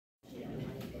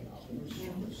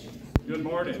Good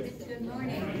morning. Good morning.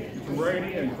 It's a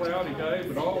rainy and cloudy day,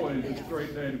 but always it's a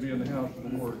great day to be in the house of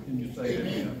the Lord. Can you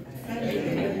say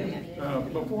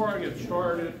amen? Before I get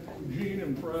started, Gene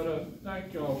and Freda,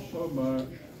 thank y'all so much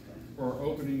for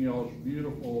opening y'all's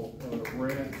beautiful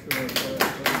ranch to us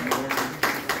last morning.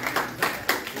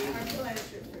 Our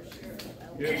pleasure, for sure.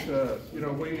 It's,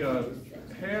 we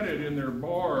had it in their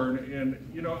barn, and,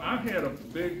 I had a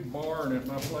big barn at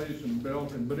my place in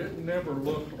Belton, but it never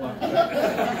looked like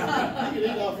that.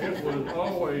 It was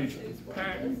always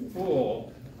packed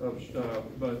full of stuff,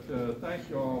 but thank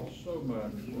you all so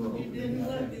much for opening. You didn't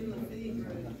look in the feed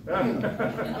room.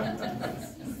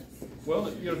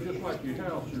 Well, just like your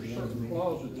house, there's certain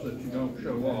closets that you don't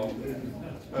show off.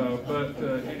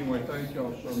 Anyway, thank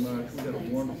y'all so much. We had a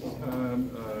wonderful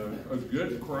time, a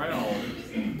good crowd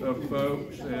of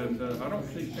folks, and I don't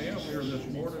see Pam here this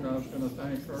morning. I was going to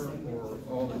thank her for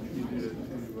all that she did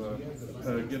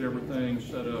to get everything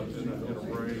set up and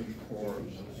arranged for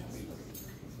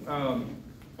us.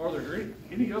 Are there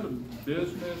any other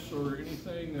business or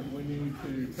anything that we need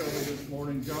to cover this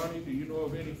morning? Johnny, do you know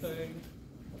of anything?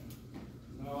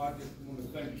 No, I just want to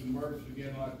thank you Merch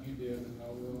again like you did, and I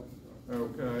will.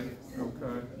 Okay.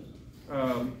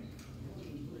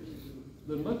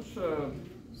 Then let's go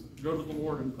to the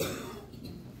Lord in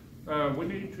prayer. We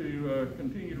need to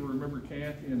continue to remember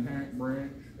Kathy and Hack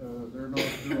Branch. They're not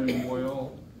doing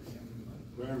well.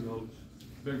 Prayer notes.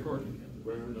 Big question.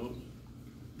 Prayer notes.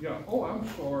 Yeah. Oh, I'm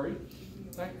sorry.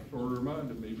 Thanks for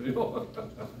reminding me, Bill.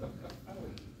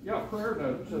 Yeah, prayer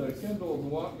notes.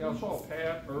 Kendall, I saw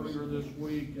Pat earlier this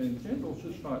week, and Kendall's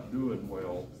just not doing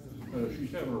well.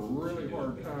 She's having a really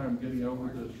hard time getting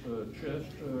over this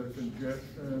chest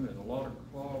congestion and a lot of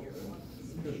cough,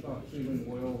 and just not feeling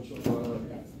well. So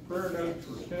prayer notes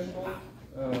for Kendall,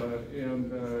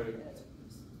 and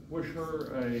wish her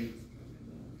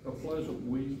a pleasant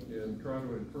week, and try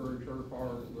to encourage her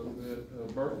heart a little bit.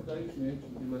 Birthdays, Nancy,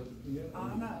 you let the kid?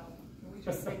 Oh, no. We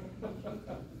just we've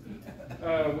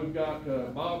got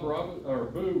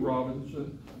Boo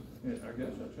Robinson, and I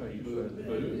guess that's how you say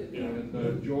it, Boo,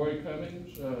 and Joy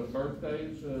Cummings,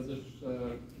 birthdays this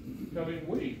coming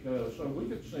week. So we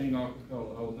could sing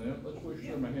acapella on that. Let's wish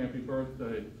them a happy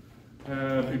birthday.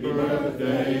 Happy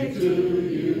birthday to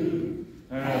you.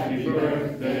 Happy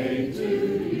birthday to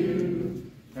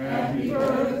you. Happy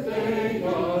birthday,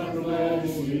 God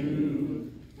bless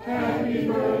you. Happy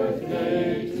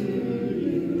birthday to you.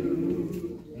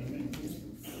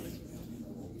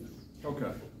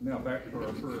 Okay, now back to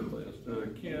our prayer list.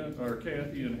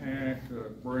 Kathy and Hack,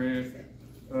 Branch,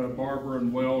 Barbara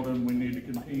and Weldon, we need to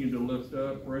continue to lift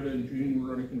up. Freda and Jean,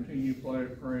 we're going to continue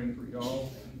praying for y'all.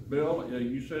 Bill,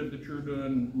 you said that you're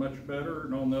doing much better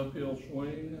and on the uphill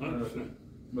swing,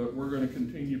 but we're going to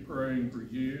continue praying for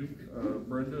you.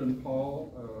 Brenda and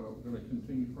Paul, we're going to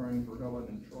continue praying for Helen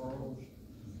and Charles.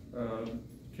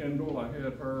 Kendall, I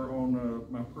had her on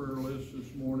my prayer list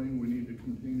this morning. We need to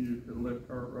continue to lift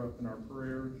her up in our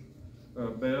prayers.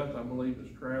 Beth, I believe, is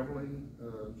traveling,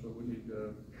 so we need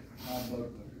to... High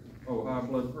blood pressure. Oh, high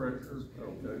blood pressure?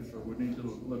 Okay, so we need to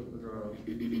lift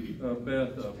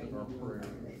Beth up in our prayers.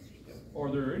 Are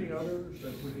there any others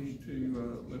that we need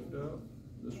to lift up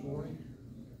this morning?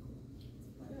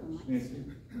 Nancy?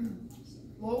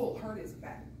 Lowell hurt his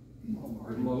back.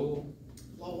 Lowell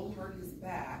hurt his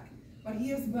back, but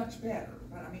he is much better.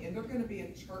 But I mean, and they're going to be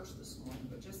in church this morning,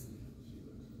 but just,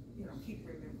 keep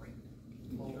remembering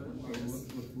Lowell. Okay, so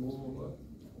let's lift Lowell up.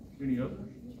 Any others?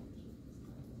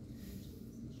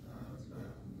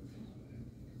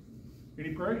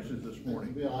 Any praises this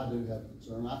morning? Bill, I do have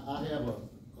concern. I have a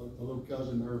little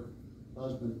cousin, her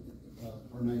husband,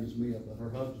 her name is Mia, but her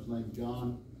husband's name is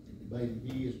John Beatty.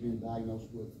 He has been diagnosed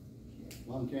with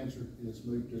lung cancer, and it's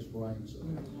moved to his brain. So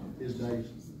his days,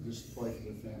 just pray for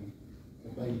the family, the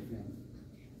Beatty family.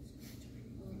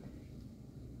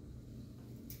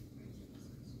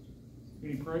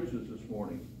 Any praises this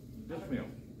morning? Yes,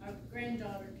 ma'am. Our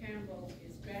granddaughter Campbell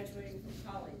is graduating from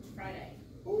college Friday.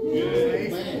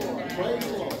 Amen. Praise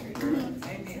the Lord.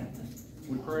 Amen.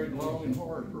 We prayed long and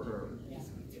hard for her.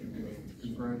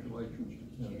 Congratulations to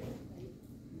Kendall.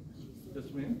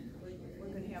 Yes, ma'am. We're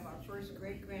going to have our first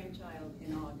great-grandchild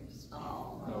in August.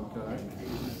 Oh. Okay.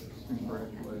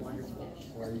 Congratulations.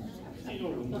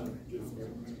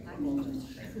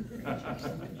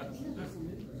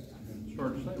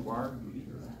 Start to say, why are you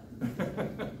here?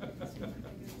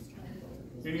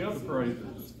 Any other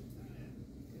praises?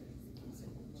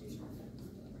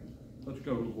 Let's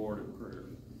go to the Lord in prayer.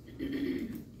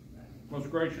 Most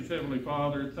gracious Heavenly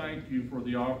Father, thank you for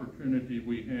the opportunity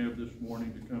we have this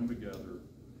morning to come together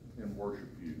and worship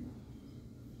you.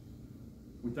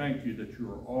 We thank you that you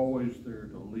are always there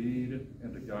to lead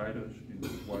and to guide us in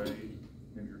your way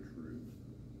and your truth.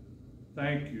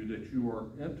 Thank you that you are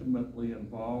intimately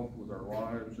involved with our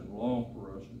lives and long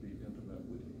for us to be intimate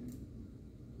with you.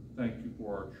 Thank you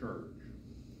for our church.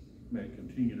 May it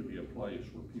continue to be a place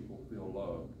where people feel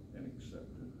loved and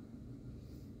accepted.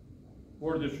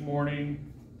 Lord, this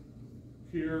morning,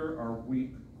 hear our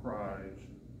weak cries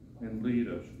and lead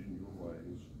us in your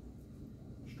ways.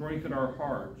 Strengthen our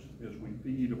hearts as we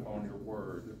feed upon your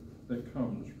word that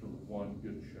comes from the one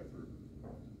good shepherd.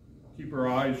 Keep our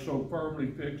eyes so firmly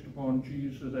fixed upon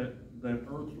Jesus that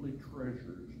earthly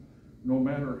treasures, no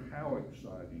matter how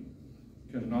exciting,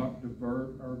 cannot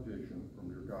divert our vision from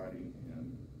your guiding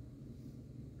hand.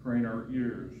 Train our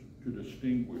ears to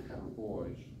distinguish your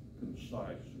voice,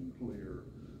 concise and clear,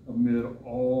 amid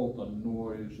all the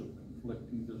noise of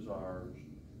conflicting desires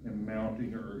and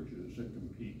mounting urges that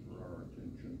compete for our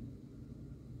attention.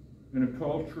 In a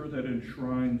culture that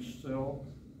enshrines self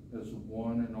as the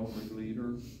one and only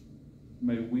leader,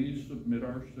 may we submit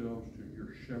ourselves to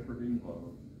your shepherding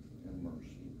love and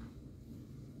mercy.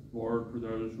 Lord, for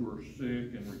those who are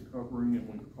sick and recovering, and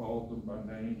we've called them by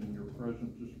name in your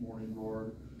presence this morning,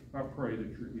 Lord, I pray that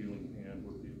your healing hand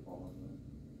would be upon them.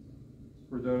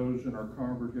 For those in our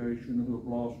congregation who have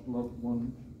lost loved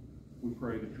ones, we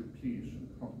pray that your peace and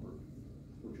comfort,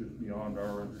 which is beyond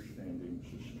our understanding,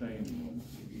 sustain them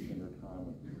in their time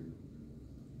of grief.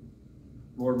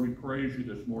 Lord, we praise you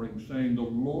this morning, saying, the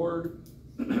Lord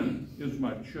is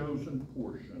my chosen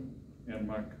portion and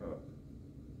my cup.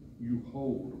 You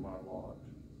hold my lot.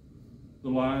 The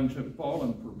lines have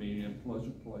fallen for me in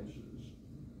pleasant places.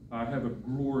 I have a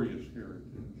glorious heritage.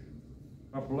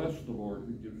 I bless the Lord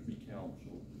who gives me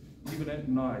counsel. Even at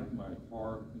night, my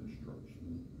heart instructs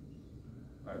me.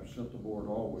 I have set the Lord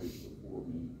always before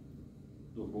me.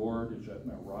 The Lord is at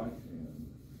my right hand.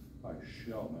 I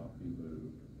shall not be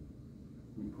moved.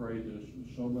 We pray this and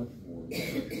so much more in the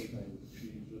precious name of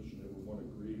Jesus, and everyone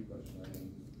agreed by saying,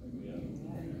 Amen.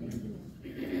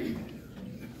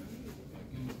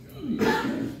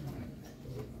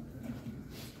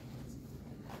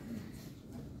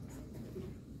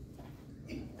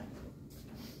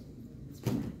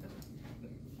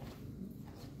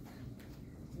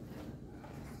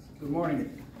 Good morning.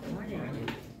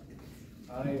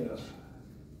 I,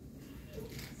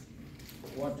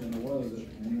 watching the weather this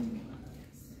morning,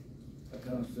 I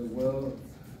kind of said, well,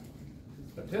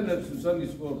 attendance in Sunday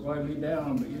school will probably be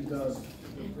down, but you guys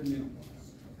continue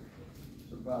to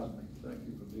surprise me. Thank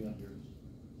you for being here.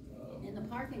 And the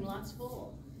parking lot's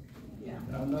full.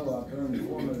 I know, I turned the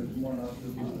corner this morning, I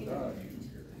said, my gosh,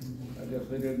 I guess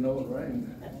they didn't know it rained.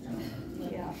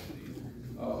 Yeah.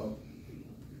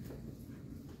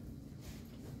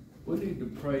 We need to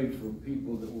pray for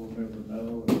people that we'll never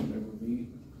know and never meet.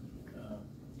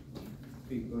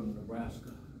 People in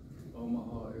Nebraska,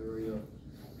 Omaha area,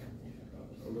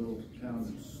 a little town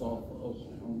in Sulphur,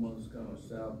 Oklahoma. It's kind of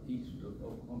southeast of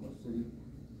Oklahoma City.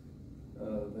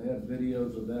 They had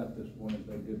videos of that this morning.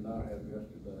 They did not have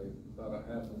yesterday. About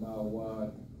a half a mile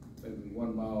wide, maybe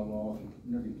 1 mile long,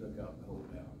 nearly took out the whole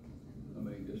town. I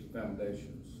mean, just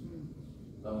foundations.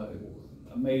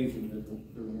 Amazing that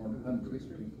there weren't hundreds of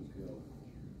people killed.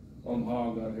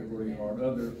 Omaha got hit really hard.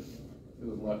 It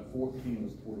was like 14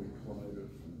 reported tornadoes.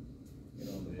 You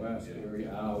know, Nebraska area,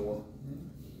 Iowa,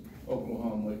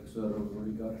 Oklahoma, etc.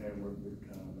 really got hammered big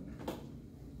time.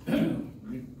 We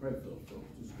need to pray for those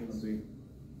folks. It's going to be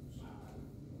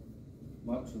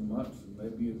months and months, and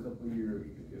maybe a couple of years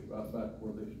to get right back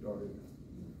where they started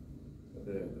a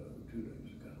day ago, 2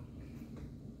 days ago.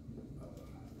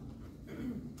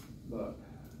 But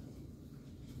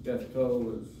death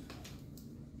toll is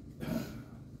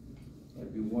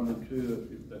maybe 1 or 2,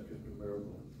 if that's just a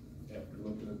miracle. After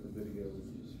looking at the videos,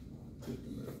 it's just a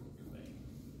miracle to me.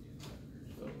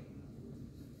 So,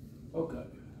 okay.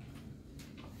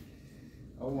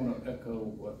 I want to echo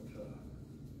what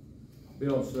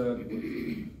Bill said with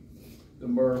the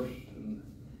Murphs, and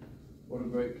what a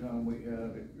great time we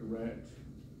had at your ranch.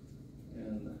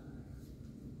 And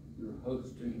you're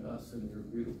hosting us in your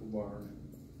beautiful barn.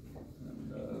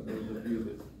 And those of you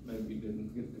that maybe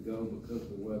didn't get to go because of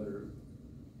the weather,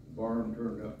 the barn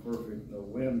turned out perfect. No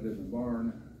wind in the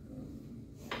barn.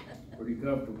 Pretty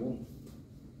comfortable.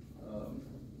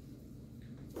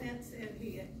 Matt said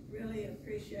he really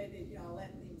appreciated y'all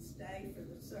letting him stay for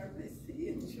the service. He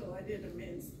enjoyed it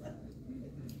immensely.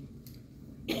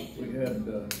 We had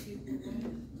The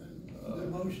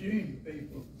Moshe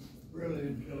people really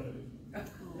enjoyed it.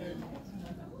 And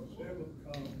several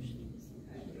comments.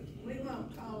 We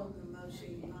won't call him the Moshe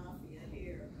Mafia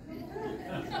here.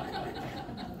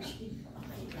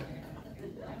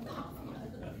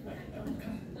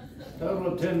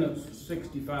 Total attendance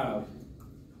 65,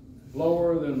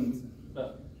 lower than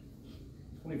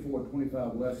 24,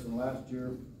 25 less than last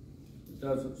year. It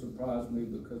doesn't surprise me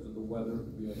because of the weather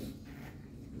being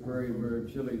very,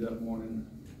 very chilly that morning.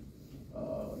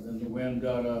 Then the wind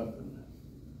got up. And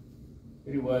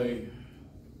anyway,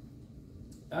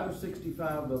 out of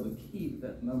 65, though, the key to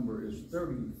that number is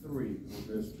 33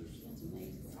 were visitors.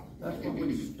 That's what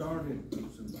we started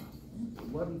Boots and Bibles. It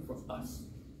wasn't for us.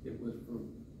 It was for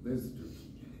visitors,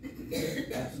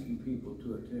 asking people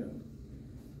to attend.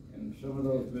 And some of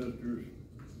those visitors,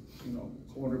 you know,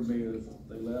 cornered me as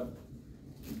they left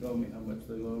and told me how much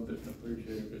they loved it and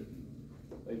appreciated it.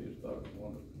 They just thought it was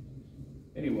wonderful.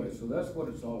 Anyway, so that's what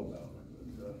it's all about.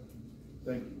 And,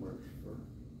 thank you, Merch, for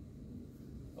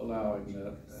allowing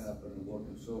that to happen and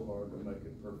working so hard to make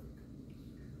it perfect.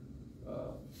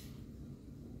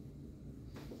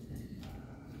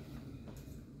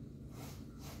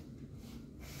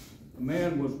 A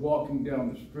man was walking down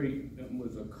the street and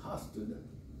was accosted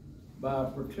by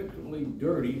a particularly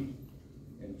dirty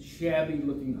and shabby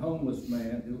looking homeless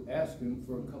man who asked him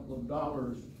for a couple of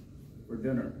dollars for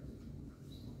dinner.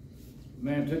 The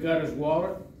man took out his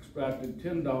wallet, extracted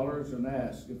 $10 and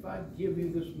asked, "If I give you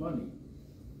this money,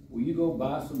 will you go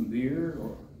buy some beer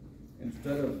or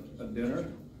instead of a dinner?"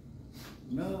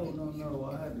 No,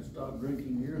 I had to stop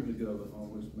drinking years ago," the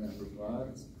homeless man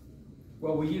replied.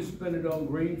 "Well, will you spend it on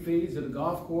green fees at a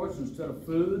golf course instead of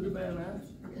food?" the man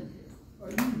asked.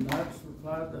 "Are you nuts?"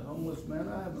 replied the homeless man.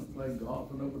 "I haven't played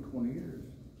golf in over 20 years.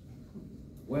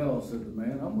 "Well," said the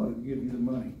man, "I'm going to give you the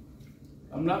money."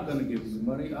 "I'm not going to give you the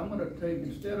money. I'm going to take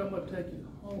you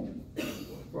home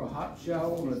for a hot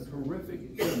shower and a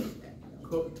terrific dinner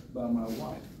cooked by my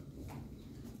wife."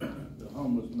 The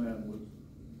homeless man was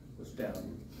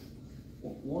astounded.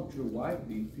 "Won't your wife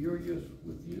be furious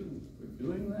with you for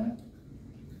doing that?"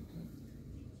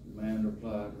 The man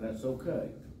replied, "That's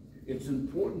okay. It's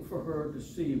important for her to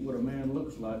see what a man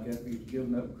looks like after he's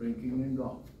given up drinking and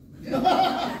golf."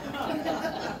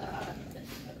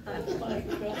 Oh my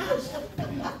gosh.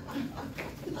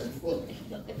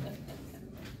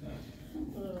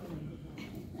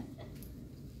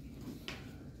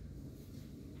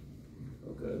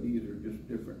 Okay, these are just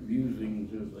different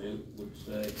musings, as they would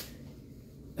say.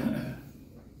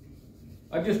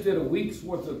 I just did a week's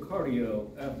worth of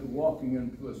cardio after walking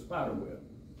into a spider web.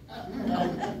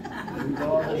 We've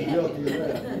all been guilty of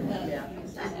that.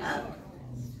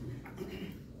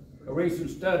 A recent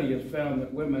study has found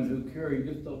that women who carry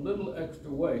just a little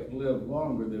extra weight live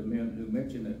longer than men who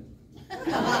mention it.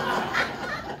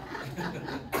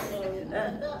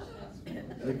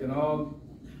 We can all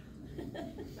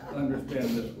understand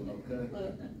this one, okay?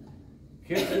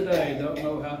 Kids today don't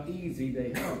know how easy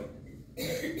they have it.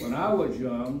 When I was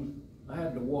young, I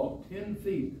had to walk 10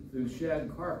 feet through shag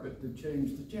carpet to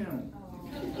change the channel.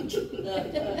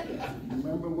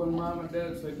 Remember when Mom and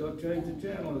Dad said, "Go change the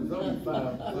channel"? There's only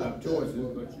five choices,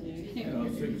 but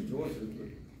 6 choices, but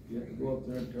you have to go up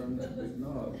there and turn that big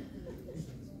knob.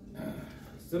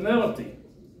 Senility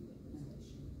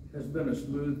has been a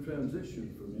smooth transition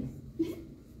for me.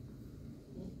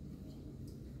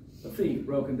 A thief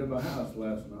broke into my house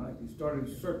last night. He started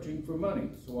searching for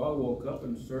money, so I woke up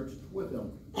and searched with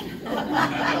him. Okay,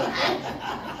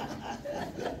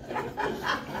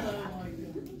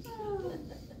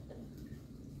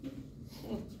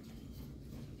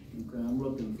 I'm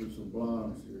looking for some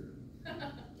blondes here.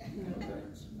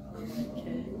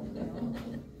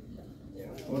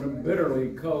 On a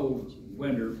bitterly cold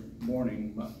winter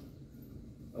morning,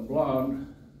 a blonde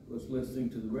was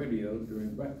listening to the radio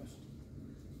during breakfast.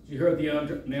 She heard the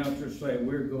announcer say,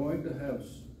 "We're going to have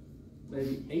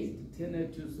maybe 8 to 10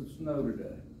 inches of snow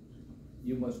today.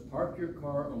 You must park your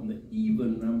car on the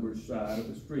even numbered side of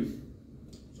the street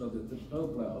so that the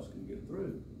snowplows can get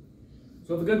through."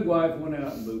 So the good wife went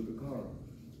out and moved her car.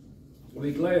 A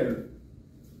week later,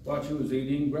 while she was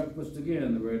eating breakfast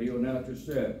again, the radio announcer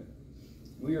said,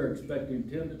 "We are expecting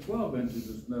 10 to 12 inches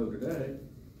of snow today.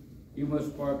 You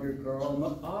must park your car on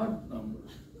the odd numbered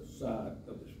side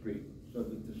of the street so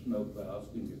that the snowplows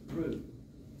can get through."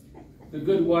 The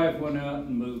good wife went out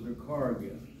and moved her car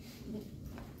again.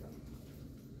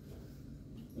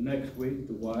 The next week,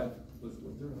 the wife was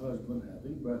with her husband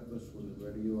having breakfast when the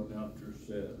radio announcer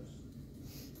says,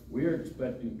 "We are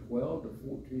expecting 12 to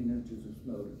 14 inches of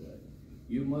snow today.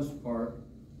 You must park,"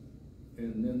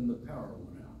 and then the power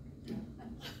went out.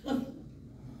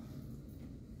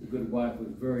 The good wife was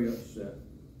very upset.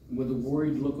 And with a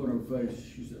worried look on her face,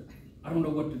 she said, "I don't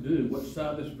know what to do. What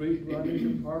side of the street do I need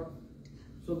to park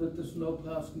so that the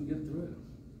snowplows can get through?"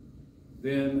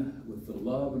 Then, with the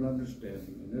love and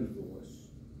understanding in his voice,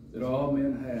 that all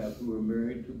men have who are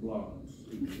married to blondes,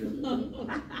 exhibit.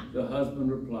 The husband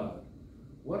replied,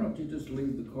 why don't you just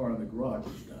leave the car in the garage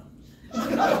and stuff?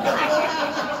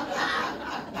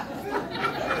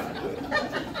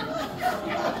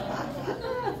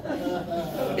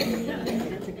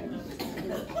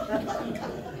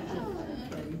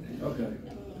 Okay.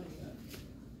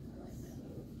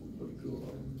 Pretty cool.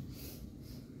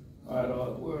 All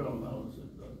right, where am I? Let's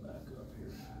back up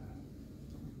here.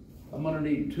 I'm gonna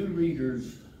need 2 readers.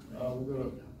 We're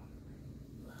gonna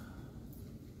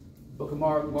Book of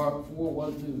Mark 4,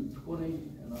 1 through 20,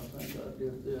 and I think I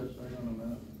did this. Hang on a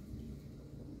minute.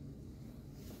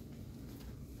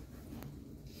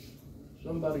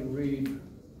 Somebody read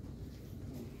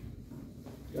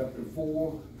chapter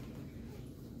 4,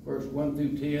 verse 1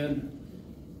 through 10,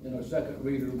 and a second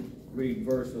reader read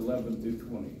verse 11 through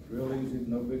 20. Real easy,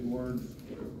 no big words.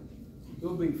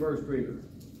 Who'll be first reader?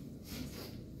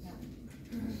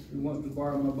 Who wants to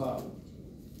borrow my Bible?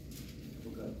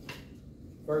 Okay.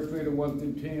 First reader 1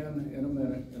 through 10 in a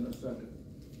minute, in a second.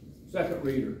 Second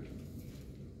reader.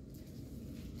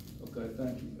 Okay,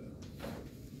 thank you, Bill.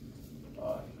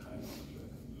 All right, hang on a second.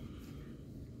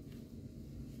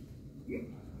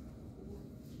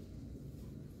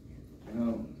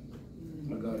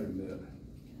 I gotta admit,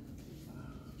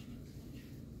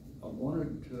 I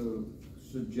wanted to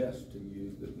suggest to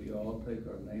you that we all take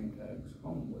our name tags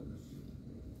home with us.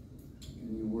 And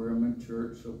you wear them in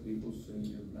church so people see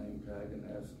your name tag and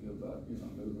ask you about, New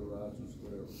Horizons,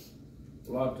 whatever.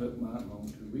 Well, I took mine home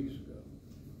 2 weeks ago.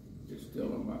 It's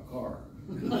still in my car.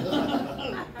 I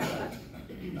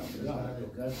forgot it,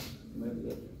 okay? Maybe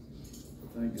that's the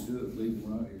thing to do is leave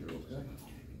them right here, okay?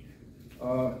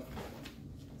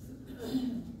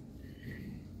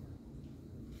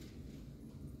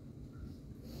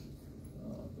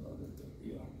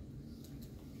 Yeah.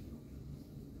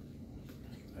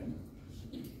 Hang on.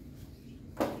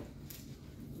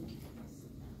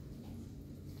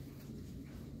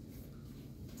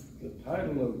 The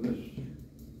title of this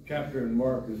chapter in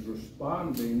Mark is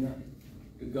Responding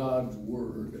to God's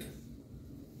Word.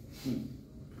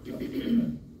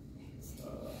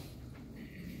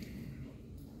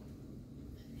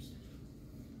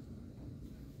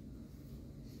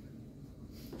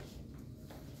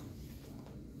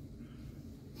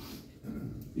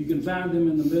 You can find them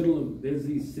in the middle of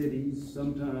busy cities,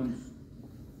 sometimes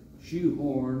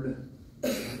shoehorned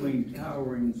between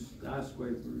towering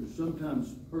skyscrapers,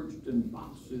 sometimes perched in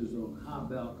boxes on high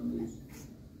balconies,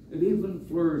 and even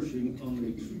flourishing on the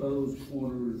exposed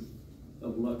corners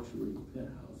of luxury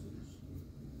penthouses.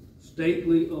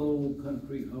 Stately old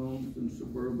country homes and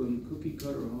suburban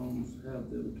cookie-cutter homes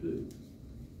have them too.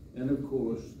 And of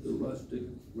course, the rustic,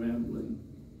 rambling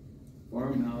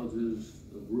farmhouses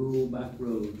of rural back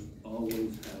roads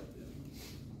always have them.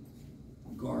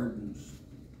 Gardens.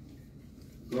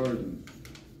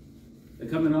 They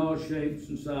come in all shapes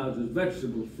and sizes.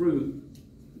 Vegetables, fruit,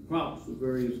 crops of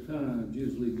various kinds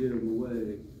usually give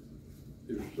away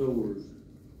their sower's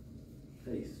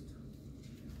taste.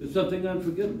 There's something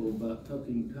unforgettable about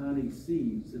tucking tiny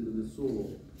seeds into the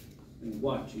soil and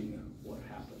watching what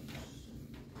happens.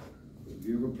 Have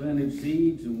you ever planted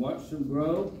seeds and watched them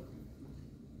grow?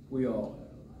 We all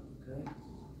have, okay?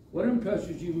 What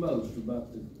impresses you most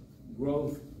about the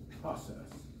growth process?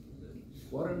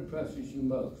 What impresses you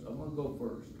most? I'm gonna go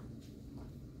first.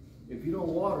 If you don't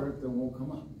water it, they won't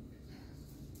come up.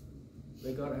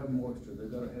 They gotta have moisture. They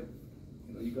gotta have,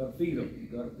 you gotta feed them. You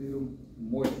gotta feed them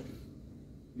moisture.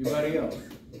 Anybody else?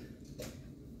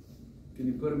 Can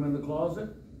you put them in the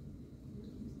closet?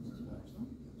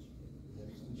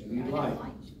 You need light.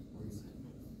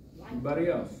 Anybody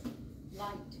else?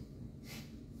 Light.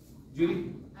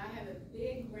 Judy? I have a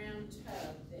big round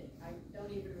tub that I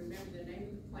don't even remember the name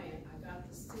of the plant. I got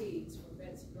the seeds from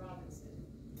Betsy Robinson,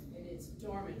 and it's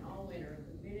dormant all winter.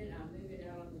 The minute I move it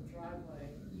out on the driveway,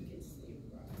 you can see it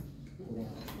grow.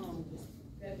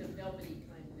 That's the velvety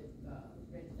kind with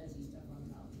red fuzzy stuff on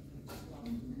top.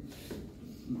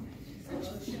 So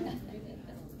ocean, maybe,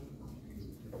 I don't know.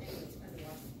 Anyway, it's fun to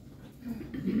watch.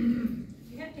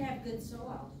 You have to have good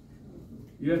soil.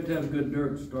 You have to have good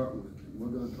dirt to start with. We're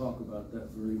going to talk about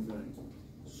that very thing.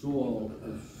 Soil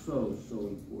is so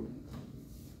important.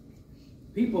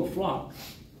 People flock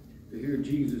to hear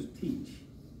Jesus teach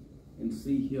and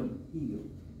see him heal.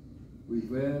 We've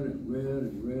read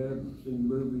and seen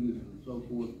movies and so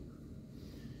forth.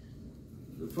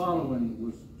 The following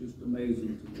was just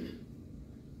amazing to me.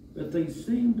 That they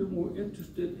seemed more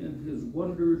interested in his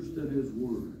wonders than his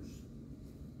words.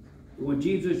 When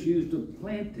Jesus used a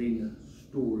planting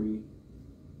story,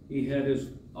 he had his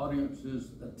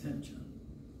audience's attention.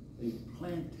 a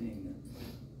planting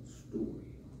story.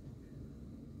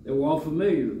 They were all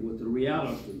familiar with the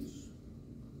realities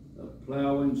of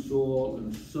plowing soil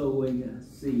and sowing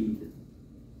seed.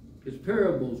 His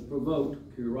parables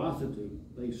provoked curiosity.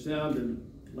 They sounded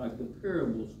like the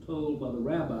parables told by the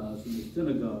rabbis in the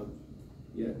synagogues.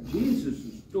 Yet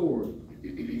Jesus' story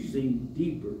seemed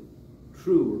deeper,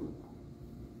 truer,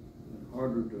 and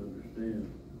harder to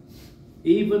understand.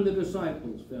 Even the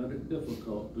disciples found it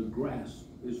difficult to grasp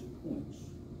his points.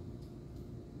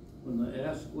 When they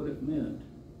asked what it meant,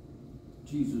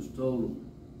 Jesus told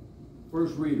them.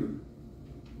 First reader,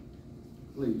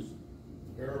 please.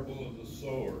 Parable of the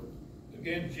sower.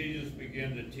 Again, Jesus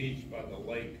began to teach by the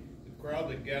lake. The crowd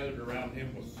that gathered around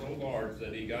him was so large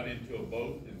that he got into a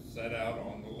boat and set out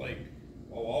on the lake,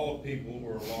 while all the people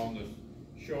were along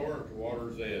the shore at the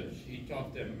water's edge. He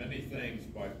taught them many things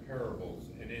by parables.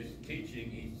 In his teaching,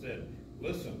 he said,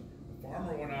 "Listen, the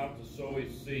farmer went out to sow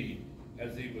his seed.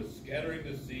 As he was scattering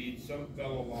the seed, some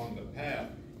fell along the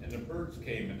path, and the birds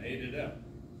came and ate it up.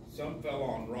 Some fell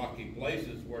on rocky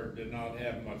places where it did not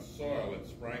have much soil. It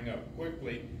sprang up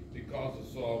quickly because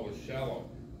the soil was shallow.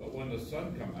 But when the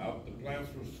sun came out, the plants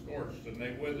were scorched and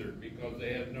they withered because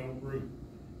they had no root.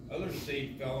 Other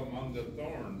seed fell among the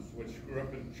thorns, which grew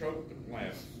up and choked the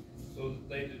plants, so that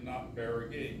they did not bear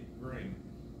grain.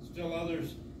 Still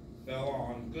others fell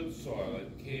on good soil.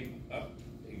 It came up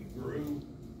and grew,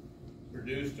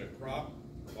 produced a crop,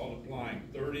 multiplying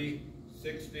 30,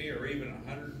 60, or even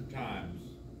 100 times.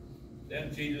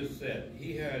 Then Jesus said,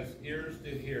 "He has ears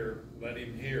to hear, let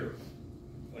him hear."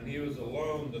 When he was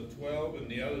alone, the 12 and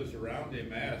the others around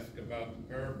him asked about the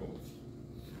parables.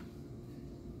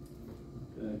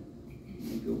 Okay, let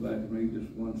me go back and read this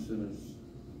one sentence.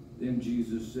 Then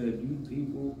Jesus said, "You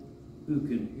people who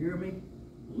can hear me,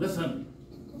 listen."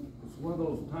 It's one of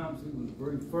those times he was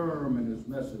very firm in his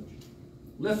message.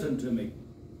 Listen to me.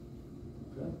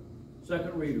 Okay.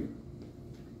 Second reader.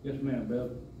 Yes, ma'am,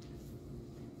 Bev.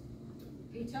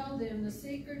 He told them, "The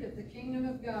secret of the kingdom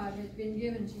of God has been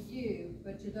given to you,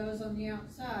 but to those on the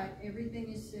outside, everything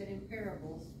is said in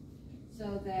parables,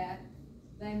 so that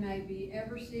they may be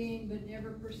ever seeing but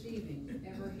never perceiving,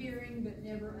 ever hearing but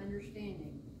never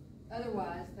understanding.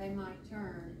 Otherwise, they might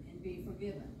turn and be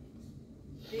forgiven."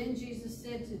 Then Jesus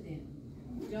said to them,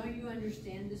 "Don't you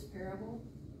understand this parable?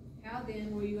 How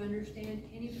then will you understand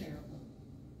any parable?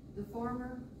 The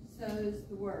farmer sows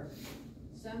the word.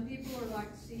 Some people are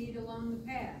like seed along the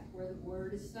path where the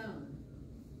word is sown.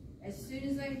 As soon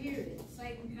as they hear it,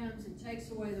 Satan comes and takes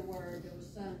away the word that was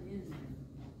sown in them.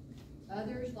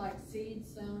 Others, like seed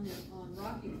sown on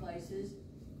rocky places,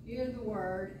 hear the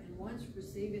word and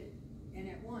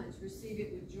at once receive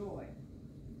it with joy.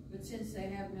 But since they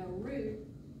have no root,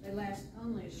 they last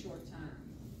only a short time.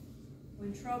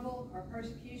 When trouble or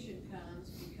persecution comes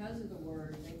because of the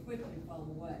word, they quickly fall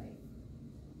away.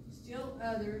 Still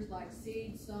others, like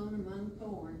seed sown among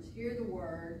thorns, hear the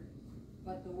word,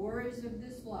 but the worries of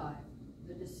this life,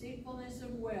 the deceitfulness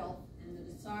of wealth, and the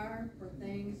desire for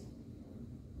things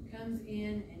comes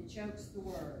in and chokes the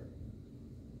word,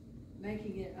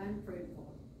 making it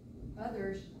unfruitful.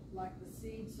 Others, like the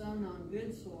seed sown on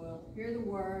good soil, hear the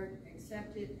word,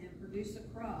 accept it, and produce a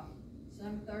crop,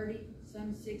 some 30,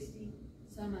 some 60,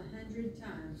 some 100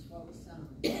 times what was sown.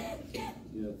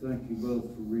 Yeah, thank you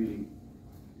both for reading.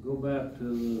 Go back to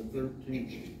the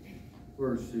 13th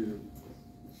verse here.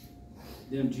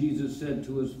 Then Jesus said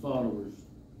to his followers,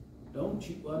 "Don't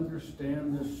you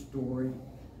understand this story?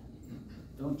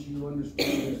 Don't you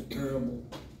understand this parable?"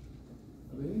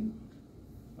 I mean,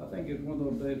 I think it's one of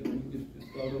those days when you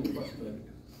just got a little frustrated.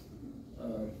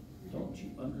 Don't you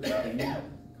understand?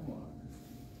 Come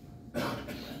on.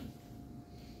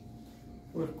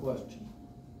 First question.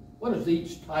 What does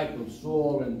each type of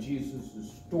soil in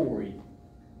Jesus' story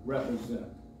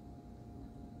represent?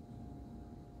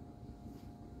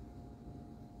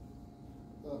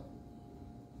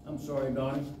 I'm sorry,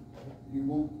 Donnie. You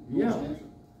want Yeah. an answer?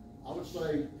 I would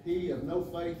say he of no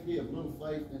faith, he of little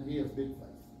faith, and he of big faith.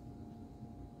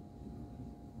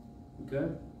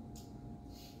 Okay.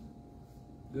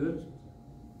 Good.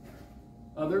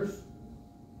 Others?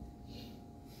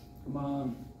 Come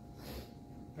on.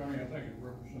 Johnny, I think it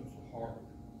represents the heart.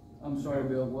 I'm sorry,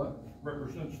 Bill, what?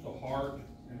 Represents the heart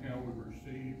and how we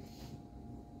receive.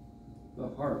 The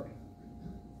heart.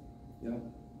 Yeah.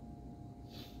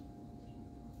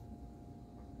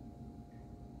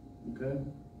 Okay.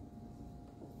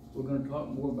 We're going to talk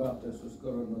more about this. Let's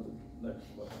go to another next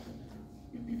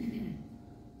question.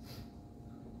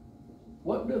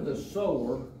 What do the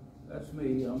sower, that's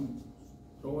me, I'm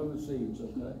throwing the seeds,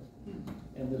 okay?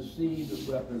 And the seed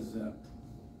represent?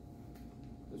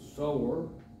 The sower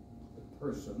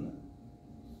person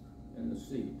and the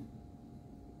seed.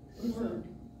 What does that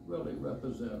really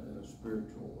represent in a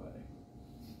spiritual way?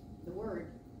 The Word,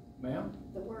 Ma'am?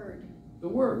 the Word, The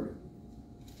Word.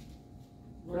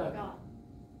 Word of God.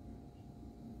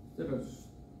 Instead of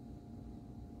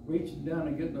reaching down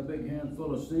and getting a big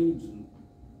handful of seeds, and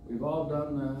we've all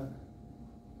done that.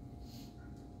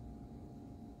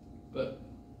 But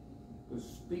to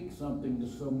speak something to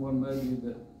someone maybe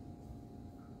that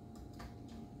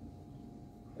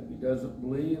maybe doesn't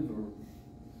believe or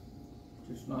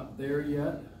just not there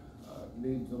yet,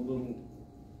 needs a little,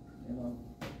 you know,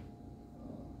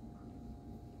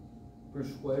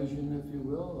 persuasion, if you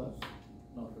will. That's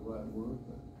not the right word,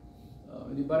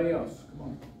 but anybody else? Come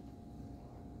on.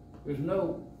 There's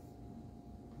no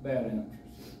bad answers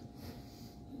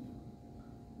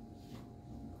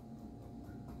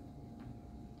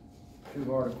here.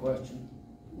 Too hard a question.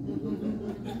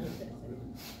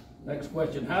 Next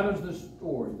question. How does the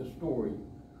story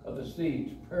of the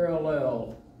seeds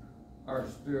parallel our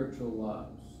spiritual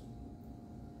lives?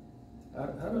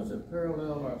 How does it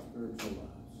parallel our spiritual lives?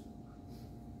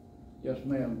 Yes,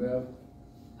 ma'am, Bev.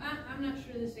 I'm not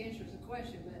sure this answers the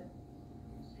question, but,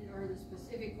 or the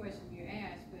specific question you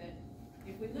asked, but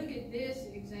if we look at this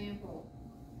example,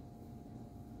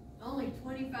 only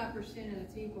 25% of the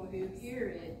people who hear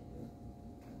it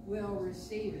will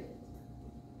receive it.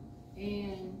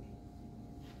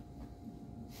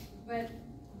 But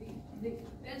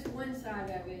that's one side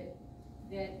of it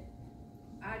that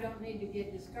I don't need to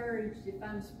get discouraged if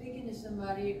I'm speaking to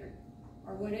somebody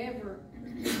or whatever,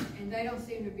 and they don't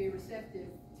seem to be receptive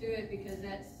to it, because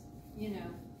that's, you know,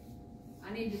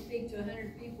 I need to speak to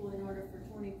 100 people in order for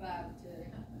 25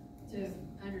 to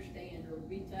understand or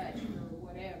be touched or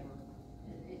whatever.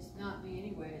 It's not me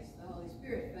anyway, it's the Holy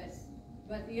Spirit.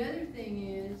 But the other thing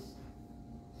is,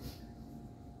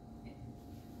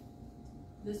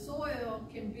 the soil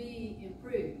can be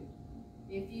improved.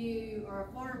 If you are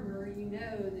a farmer, you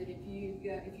know that if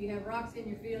you have rocks in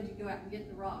your field, you go out and get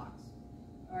the rocks.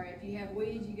 Or if you have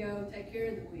weeds, you go take care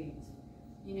of the weeds.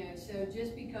 You know, so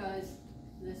just because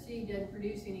the seed doesn't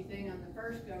produce anything on the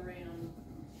first go round,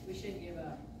 we shouldn't give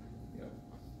up. Yeah.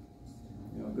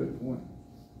 Yeah, good point.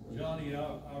 Johnny, I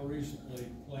recently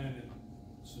planted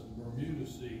some Bermuda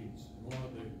seeds. One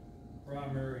of the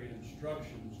primary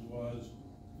instructions was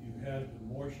you had to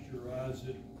moisturize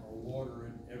it or water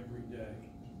it every day.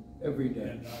 Every day.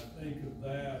 And I think of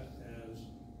that as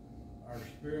our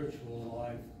spiritual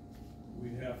life. We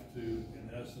have to, in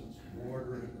essence,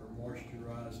 water it or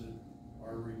moisturize it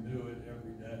or renew it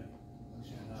every day.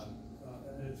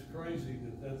 And it's crazy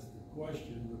that that's the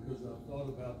question, because I've thought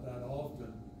about that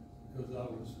often, because I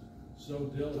was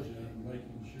so diligent in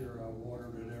making sure I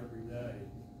watered it every day.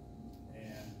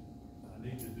 And I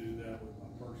need to do that with my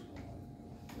personal life.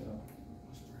 Yeah.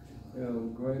 Yeah,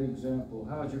 great example.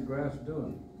 How's your grass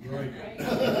doing? Great.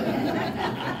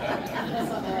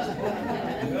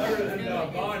 Better than my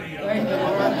body. Thank you,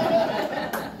 Lord.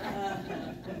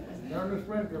 Turn the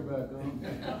sprinkler back on.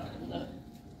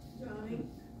 Johnny,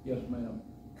 Yes, ma'am.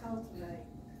 cultivate.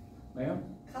 Ma'am?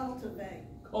 Cultivate.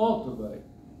 Cultivate.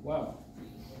 Wow.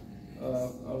 I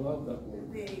love that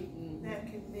word. That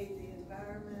can be the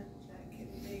environment, that can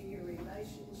be your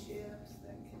relationships,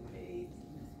 that can be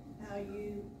how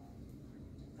you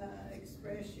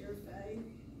express your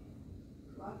faith.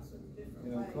 Lots of different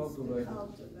ways cultivate. to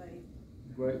cultivate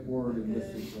Great word in this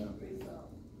good example.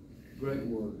 result. Great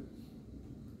word.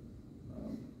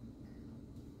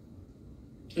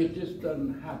 It just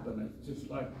doesn't happen. It's just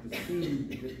like the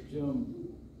seed that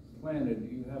Jim planted.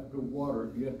 You have to water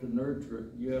it. You have to nurture it.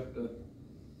 You have to,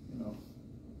 you know,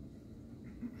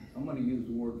 I'm going to use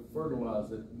the word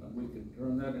fertilize it. We can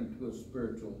turn that into a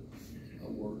spiritual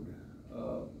word.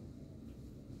 Okay.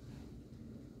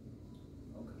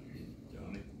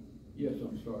 Johnny, Yes,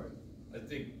 I'm sorry. I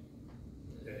think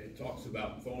it talks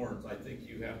about thorns. I think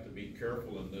you have to be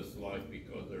careful in this life,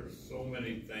 because there's so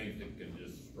many things that can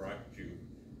distract you.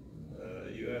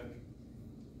 You have to,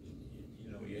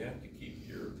 you have to keep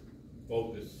your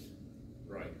focus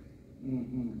right.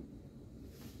 Mm-hmm.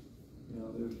 You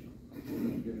know, we're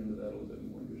going to get into that a little bit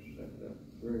more in just a second. That's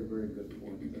very, very good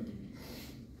point.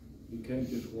 You can't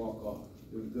just walk off.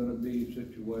 There's going to be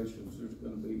situations, there's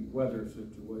going to be weather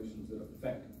situations that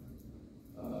affect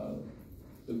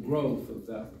the growth of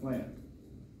that plant,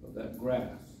 of that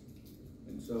grass.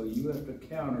 And so you have to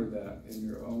counter that in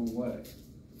your own way.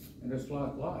 And it's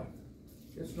like life.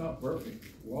 It's not perfect.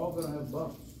 We're all going to have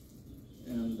bumps.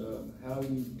 And how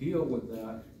you deal with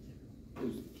that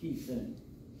is the key thing.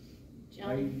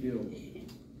 How you deal with it.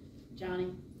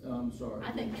 Johnny, I'm sorry.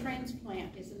 I think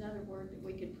transplant is another word that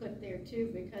we could put there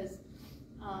too, because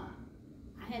I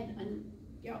had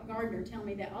a gardener tell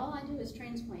me that all I do is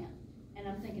transplant, and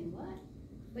I'm thinking, what?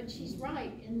 But she's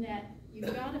right in that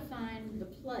you've got to find the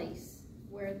place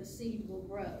where the seed will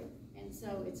grow, and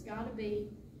so it's got to be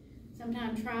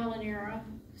sometime trial and error,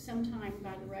 sometime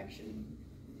by direction.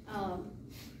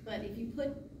 But if you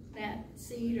put that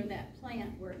seed or that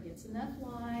plant where it gets enough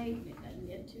light, it doesn't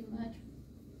get too much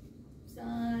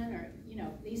sun, or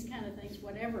these kind of things,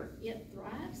 whatever it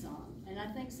thrives on. And I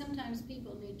think sometimes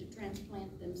people need to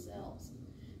transplant themselves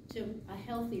to a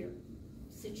healthier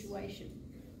situation,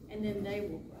 and then they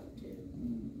will grow too.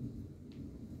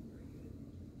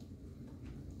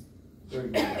 Very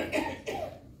good.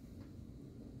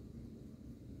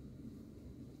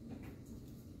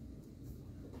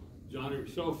 Johnny,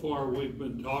 so far we've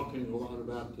been talking a lot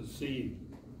about the seed.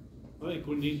 I think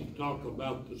we need to talk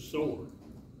about the sower.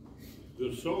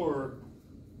 The sower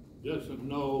doesn't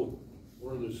know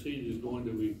where the seed is going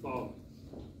to be falling,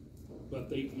 but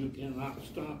you cannot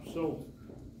stop sowing.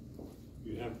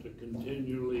 You have to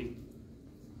continually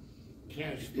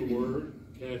cast the word,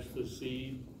 cast the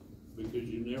seed, because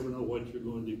you never know what you're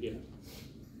going to get.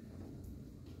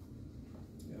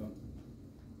 Yeah.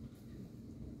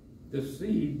 The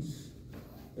seeds,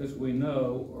 as we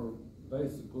know, are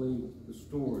basically the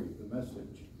story, the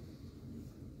message.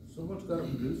 Someone's got to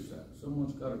produce that.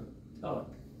 Someone's got to tell it.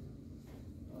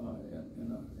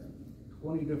 In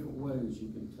 20 different ways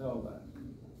you can tell that.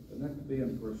 Doesn't have to be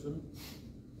in person.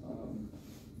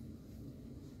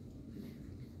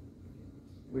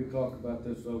 We talk about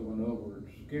this over and over.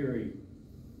 It's scary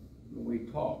when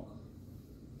we talk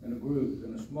in a group,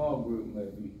 in a small group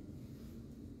maybe.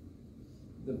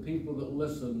 The people that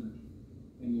listen,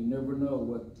 and you never know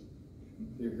what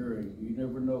they're hearing. You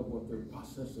never know what they're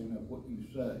processing of what you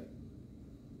say.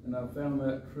 And I found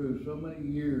that true so many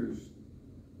years.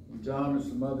 John and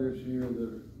some others here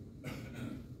that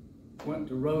went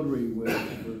to Rotary with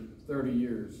for 30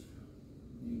 years.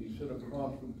 And you sit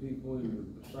across from people, you're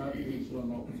beside people,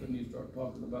 and all of a sudden you start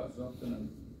talking about something, and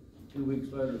 2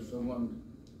 weeks later someone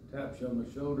taps you on the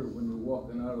shoulder when you're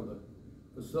walking out of the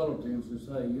facility and says,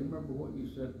 hey, you remember what you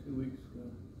said 2 weeks ago?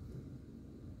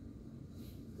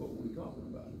 What were we talking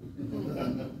about?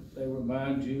 They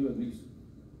remind you,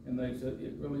 and they said,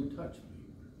 it really touched me.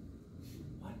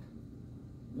 What?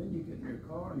 And then you get in your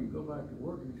car and you go back to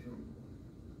work and you say,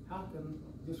 how can,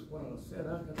 just what I said,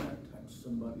 how can that touch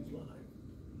somebody's life?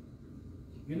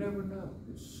 You never know.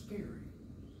 It's scary.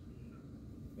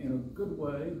 In a good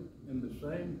way, in the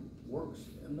same, works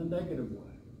in the negative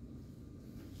way.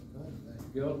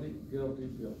 Guilty, guilty,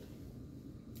 guilty.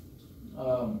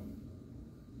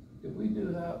 Did we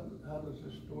do how does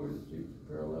this story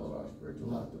parallel our spiritual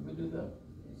life? Did we do that?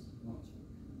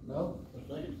 No?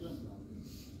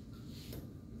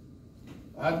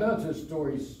 How does this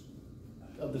story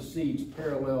of the seeds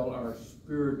parallel our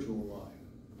spiritual life?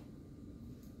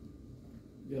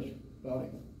 Yes, Donnie?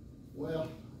 Well,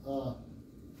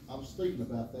 I was thinking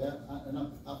about that, and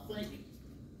I think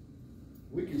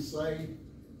we can say,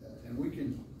 and we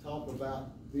can talk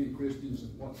about being Christians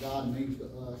and what God means to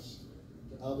us,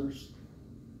 to others,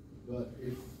 but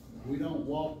if we don't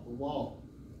walk the walk,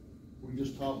 we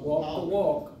just talk the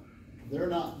walk.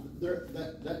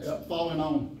 That's falling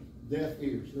on deaf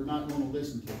ears. They're not going to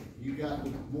listen to it. You got to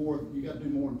do more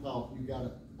than talk. You got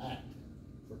to act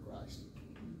for Christ.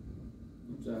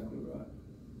 Exactly right.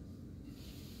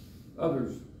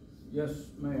 Others? Yes,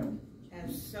 ma'am.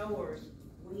 As sowers,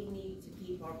 we need to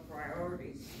keep our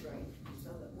priorities straight so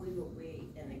that we will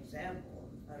be an example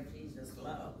of Jesus'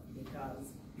 love,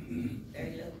 because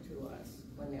they look to us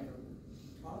whenever we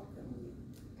talk and we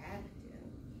act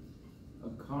in. A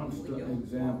constant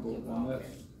example, and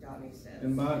that's, Donnie says,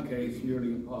 in my case,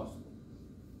 nearly impossible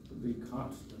to be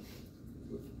constant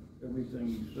with everything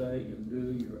you say and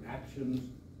do, your actions.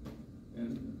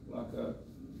 And like I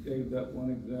gave that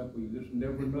one example, you just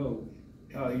never know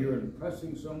how you're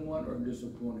impressing someone or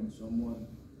disappointing someone,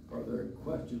 or they're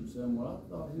questioning someone. I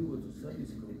thought he was a Sunday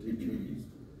school teacher. He's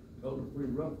told a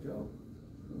pretty rough joke.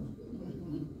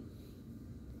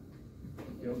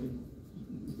 Guilty?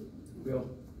 Bill?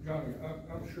 Johnny,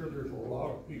 I'm sure there's a lot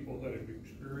of people that have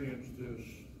experienced this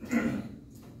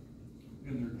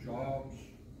in their jobs.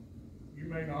 You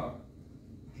may not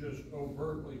just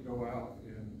overtly go out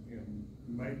and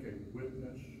make a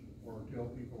witness or tell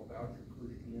people about your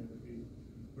Christianity,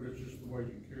 but it's just the way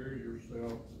you carry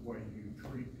yourself, the way you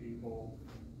treat people,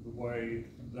 the way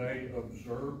they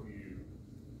observe you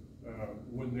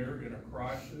when they're in a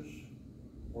crisis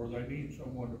or they need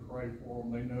someone to pray for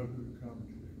them. They know who to come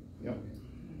to. Yep.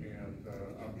 And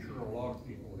I'm sure a lot of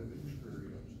people have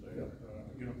experienced that.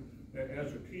 Yep.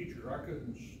 as a teacher, I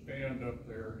couldn't stand up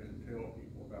there and tell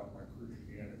people about my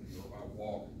Christianity or my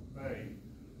walk in faith.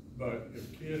 But if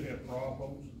a kid had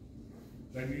problems,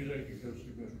 they knew they could go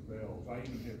see Mr. Bells. I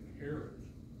even had parents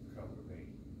come to me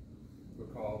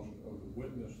because of the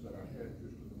witness that I had,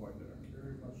 just in the way that I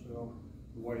carried myself,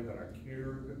 the way that I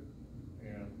cared.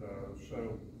 And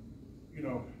so, you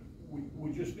know,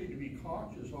 we just need to be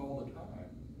conscious all the time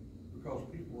because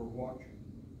people are watching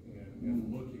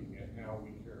and looking at how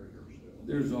we carry ourselves.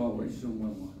 There's always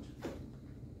someone watching.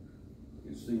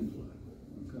 It seems like.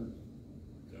 Okay.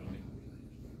 Johnny,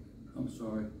 I'm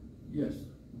sorry. Yes.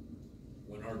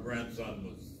 when our grandson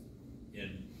was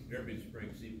in Derby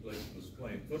Springs, he was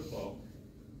playing football,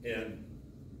 and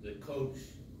the coach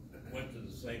went to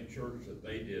the same church that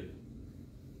they did.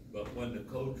 But when the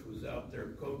coach was out there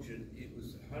coaching, it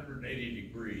was 180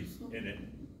 degrees, and it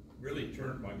really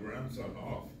turned my grandson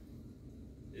off.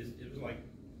 It was like,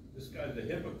 this guy's a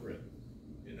hypocrite,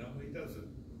 you know, he doesn't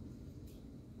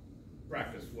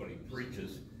practice what he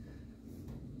preaches.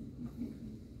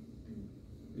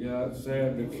 Yeah, it's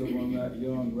sad that someone that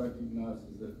young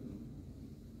recognizes it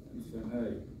and said,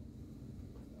 hey,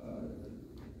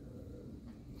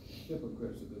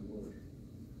 hypocrite's a good word.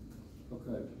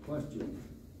 Okay, question.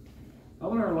 How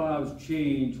will our lives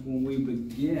change when we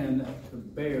begin to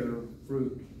bear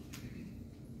fruit?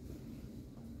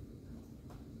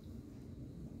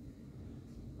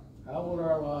 How will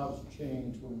our lives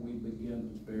change when we begin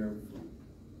to bear fruit?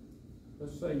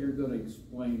 Let's say you're going to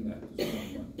explain that to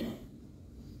someone.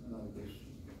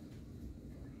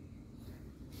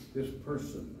 This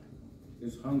person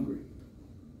is hungry.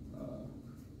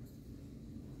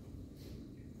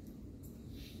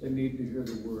 They need to hear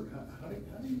the word. How do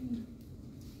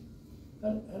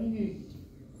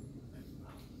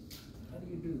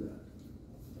you do that?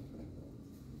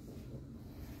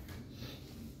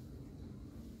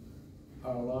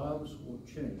 Our lives will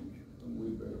change when we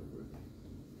bear fruit.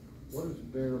 What does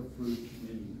bear fruit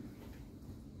mean?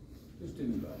 Just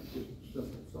anybody, just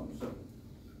simple, something simple.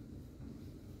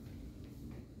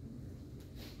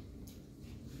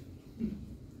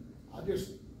 I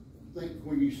just think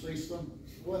when you see some,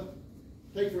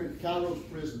 take for Kairos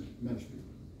Prison Ministry.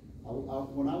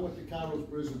 When I went to Kairos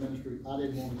Prison Ministry, I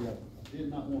didn't want to go. I did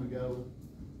not want to go.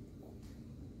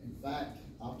 In fact,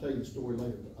 I'll tell you the story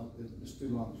later, but it's too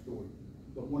long a story.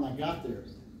 But when I got there,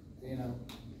 you know,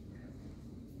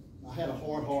 I had a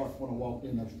hard heart when I walked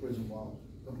in those prison walls.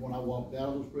 But when I walked out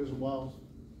of those prison walls,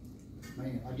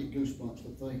 man, I get goosebumps to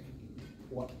think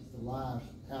what the lives,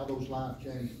 how those lives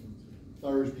changed from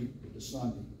Thursday to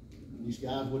Sunday. These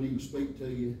guys wouldn't even speak to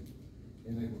you,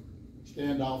 and they were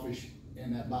standoffish,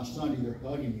 and that by Sunday they're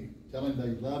hugging you, telling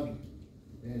they love you.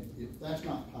 And if that's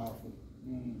not powerful,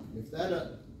 if that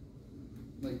doesn't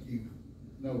make you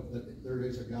know that there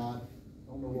is a God,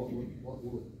 I don't know what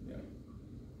would. Yeah.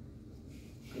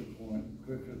 Good point.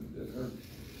 Kristen did her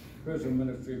prison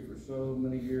ministry for so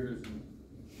many years, and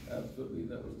absolutely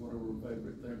that was one of her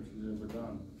favorite things she's ever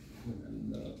done.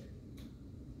 And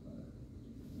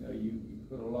you know, you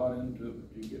put a lot into it,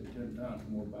 but you get 10 times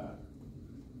more back.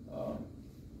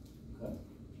 Okay.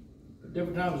 At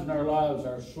different times in our lives,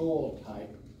 our soil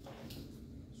type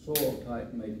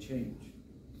may change.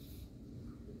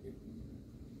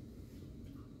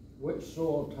 Which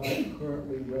soil type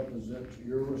currently represents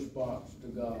your response to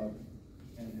God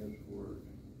and His Word?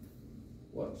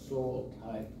 What soil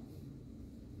type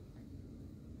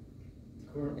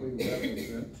currently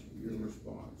represents your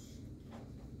response?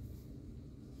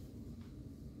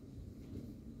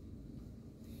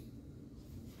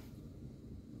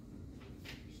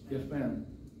 Yes, ma'am.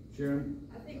 Sharon?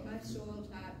 I think my soil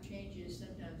type changes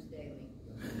sometimes daily.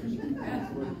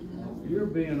 You're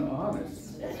being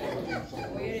honest. That's the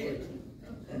way it is.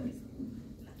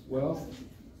 Well,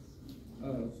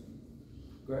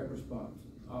 great response.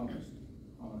 Honest.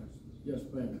 Yes,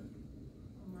 ma'am.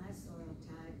 Well, my soil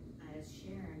type, as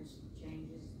Sharon's,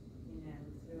 changes, you know,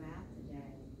 throughout the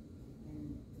day.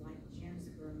 And like Jim's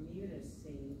Bermuda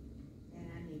seed, and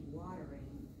I need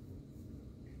watering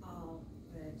all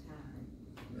the time.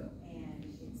 Yeah. And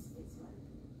it's like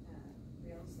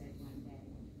Bill said one day,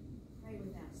 pray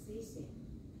without ceasing.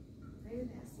 Pray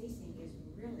without ceasing is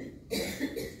really,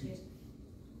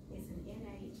 it's an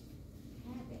innate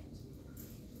habit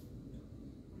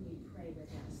when you pray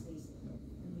without ceasing.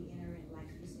 When you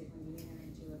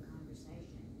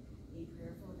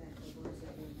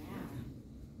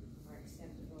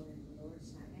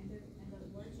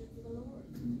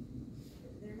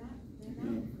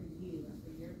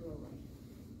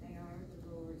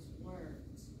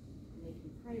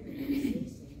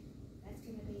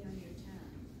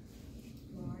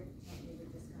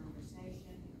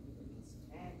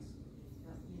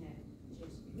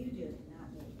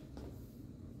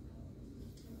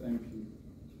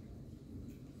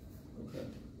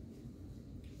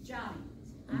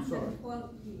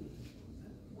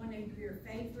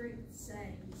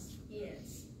sayings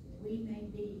is, we may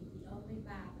be the only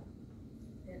Bible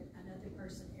that another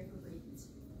person ever reads.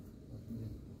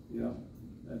 Yeah,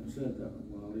 haven't said that in a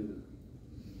while either.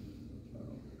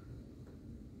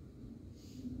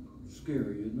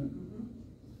 Scary, isn't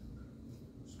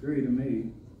it? Scary to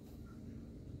me.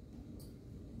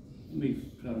 Let me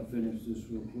try to finish this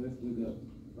real quick. We got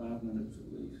 5 minutes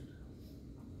at least.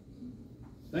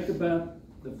 Think about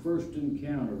the first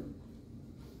encounter.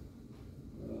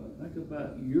 Think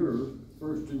about your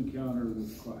first encounter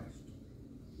with Christ.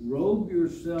 Robe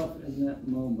yourself in that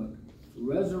moment.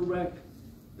 Resurrect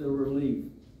the relief.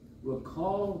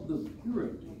 Recall the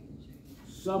purity.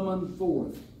 Summon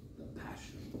forth the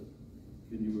passion.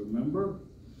 Can you remember?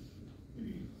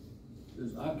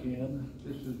 Says, I can.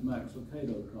 This is Max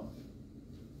Lucado talking.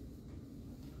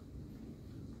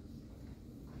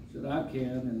 Said, I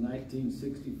can. In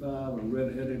 1965, a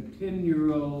redheaded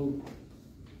 10-year-old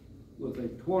with a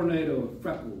tornado of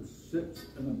freckles sits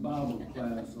in a Bible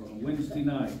class on a Wednesday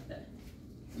night.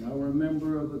 And I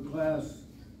remember of the class,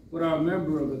 what I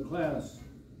remember of the class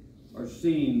are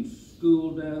seeing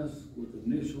school desks with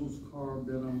initials carved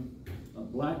in them, a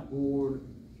blackboard,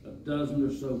 a dozen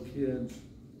or so kids,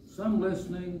 some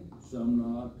listening, some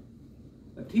not,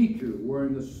 a teacher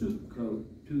wearing a suit coat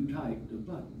too tight to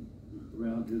button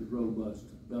around his robust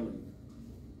belly.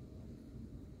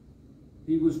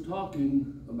 He was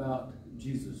talking about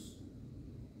Jesus.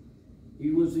 He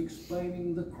was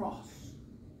explaining the cross.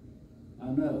 I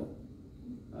know,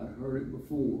 I'd heard it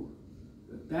before,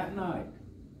 but that night,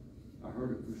 I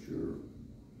heard it for sure.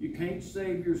 You can't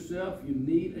save yourself, you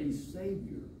need a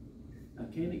Savior. I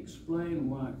can't explain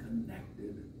why I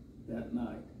connected that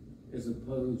night as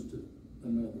opposed to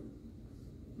another,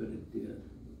 but it did.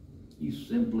 He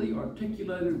simply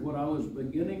articulated what I was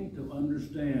beginning to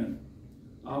understand.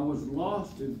 I was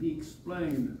lost and he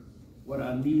explained what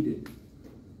I needed,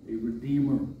 a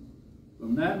Redeemer.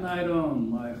 From that night on,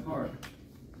 my heart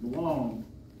belonged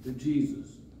to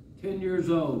Jesus. 10 years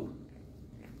old.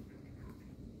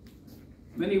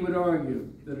 Many would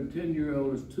argue that a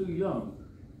 10-year-old is too young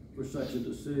for such a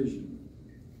decision,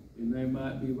 and they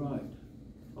might be right.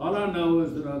 All I know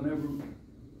is that I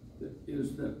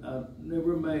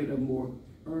never made a more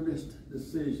earnest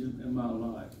decision in my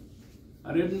life.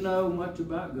 I didn't know much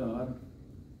about God,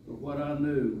 but what I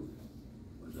knew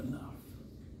was enough.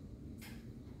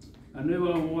 I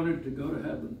knew I wanted to go to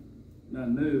heaven, and I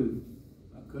knew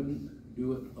I couldn't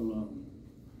do it alone.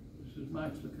 This is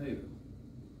Max Lucado.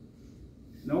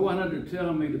 No one had to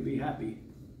tell me to be happy.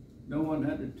 No one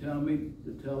had to tell me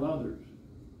to tell others.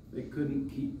 They couldn't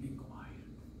keep me quiet.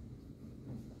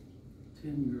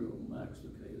 10-year-old Max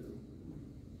Lucado.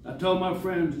 I told my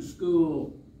friends at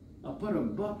school, I put a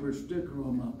bumper sticker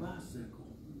on my bicycle.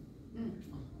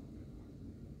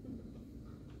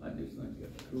 I just think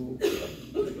that's cool.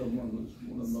 Someone was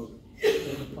one of the most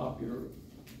popular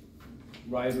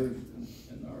writers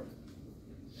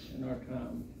in our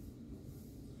time.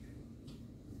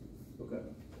 Okay,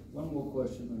 one more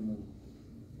question and then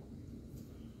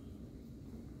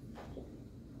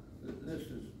this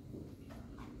is,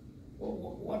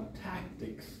 what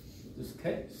tactics does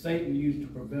Satan use to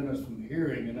prevent us from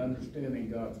hearing and understanding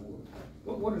God's word?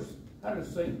 How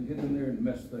does Satan get in there and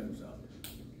mess things up?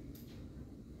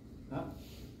 Huh?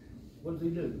 What does he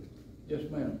do? Yes,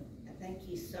 ma'am. I think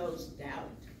he sows doubt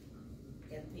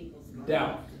in people's minds.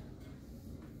 Doubt.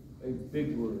 A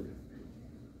big word.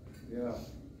 Yeah.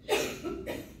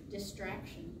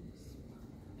 Distractions.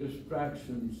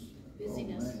 Distractions.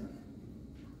 Busyness. Oh, man.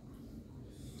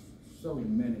 So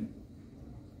many.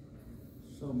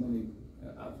 So many.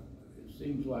 It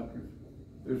seems like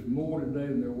there's more today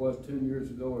than there was 10 years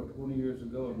ago or 20 years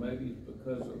ago, and maybe it's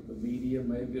because of the media,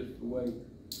 maybe it's the way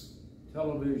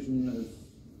television has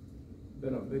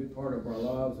been a big part of our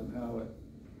lives and how it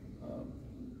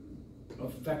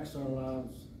affects our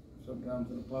lives, sometimes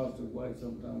in a positive way,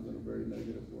 sometimes in a very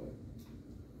negative way.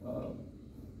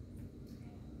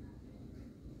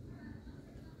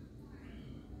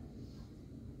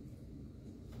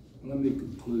 Let me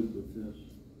conclude with this.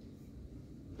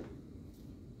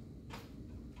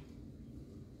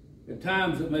 At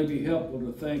times it may be helpful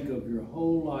to think of your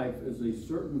whole life as a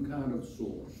certain kind of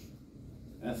source,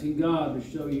 asking God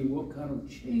to show you what kind of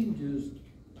changes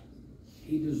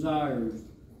He desires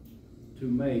to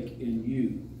make in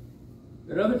you.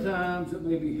 At other times it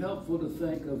may be helpful to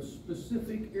think of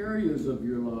specific areas of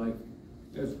your life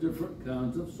as different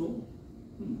kinds of soil.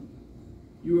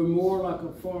 You are more like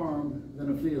a farm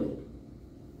than a field.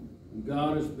 And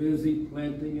God is busy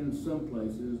planting in some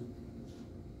places,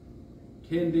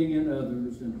 tending in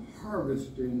others, and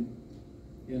harvesting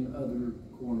in other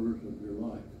corners of your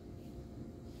life.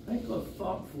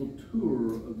 thoughtful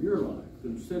tour of your life,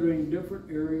 considering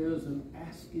different areas and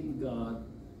asking God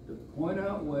to point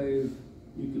out ways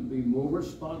you can be more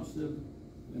responsive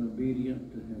and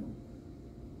obedient to Him.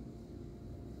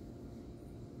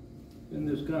 In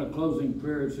this kind of closing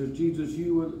prayer, it says, Jesus,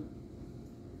 you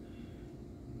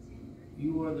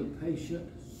are the patient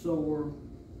sower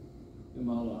in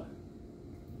my life.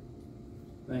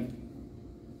 Thank you.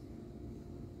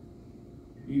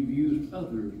 You've used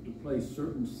others to place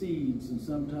certain seeds, and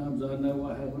sometimes I know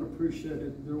I haven't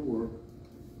appreciated their work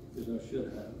as I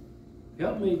should have.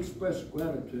 Help me express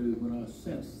gratitude when I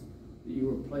sense that you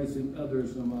are placing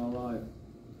others in my life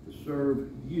to serve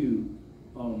you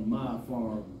on my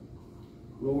farm.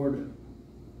 Lord,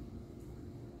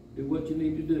 do what you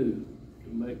need to do to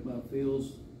make my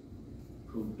fields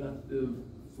productive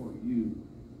for you.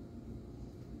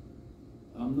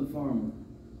 I'm the farmer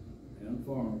and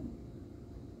farm,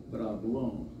 but I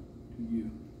belong to you.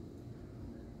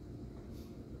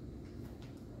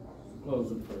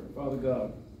 Closing prayer. Father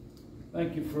God,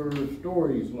 thank you for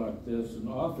stories like this and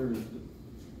authors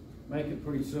that make it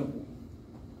pretty simple.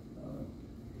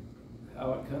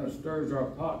 How it kind of stirs our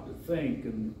pot to think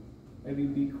and maybe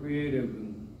be creative,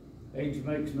 and age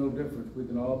makes no difference. We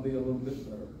can all be a little bit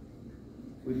better.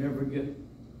 We never get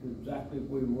to exactly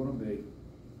where we want to be.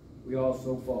 We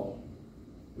also fall.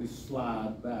 We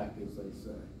slide back, as they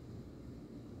say.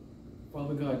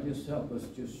 Father God, just help us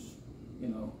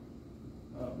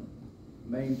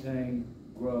maintain,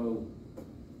 grow,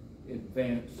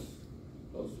 advance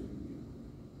closer to you.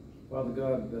 Father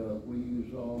God, we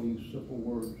use all these simple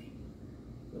words,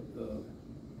 but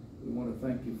we want to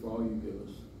thank you for all you give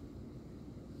us.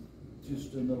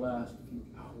 Just in the last few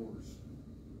hours,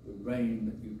 the rain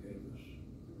that you gave us.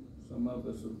 Some of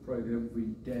us have prayed every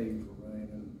day for rain,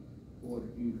 and what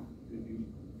did you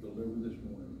deliver this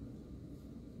morning?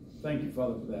 Thank you,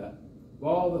 Father, for that. Of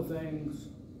all the things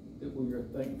that we are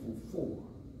thankful for,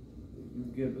 that you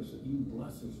give us, that you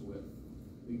bless us with,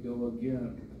 we go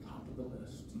again to the top of the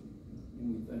list.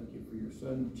 And we thank you for your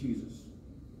Son, Jesus.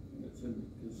 And it's in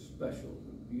his special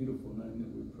and beautiful name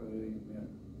that we pray. Amen.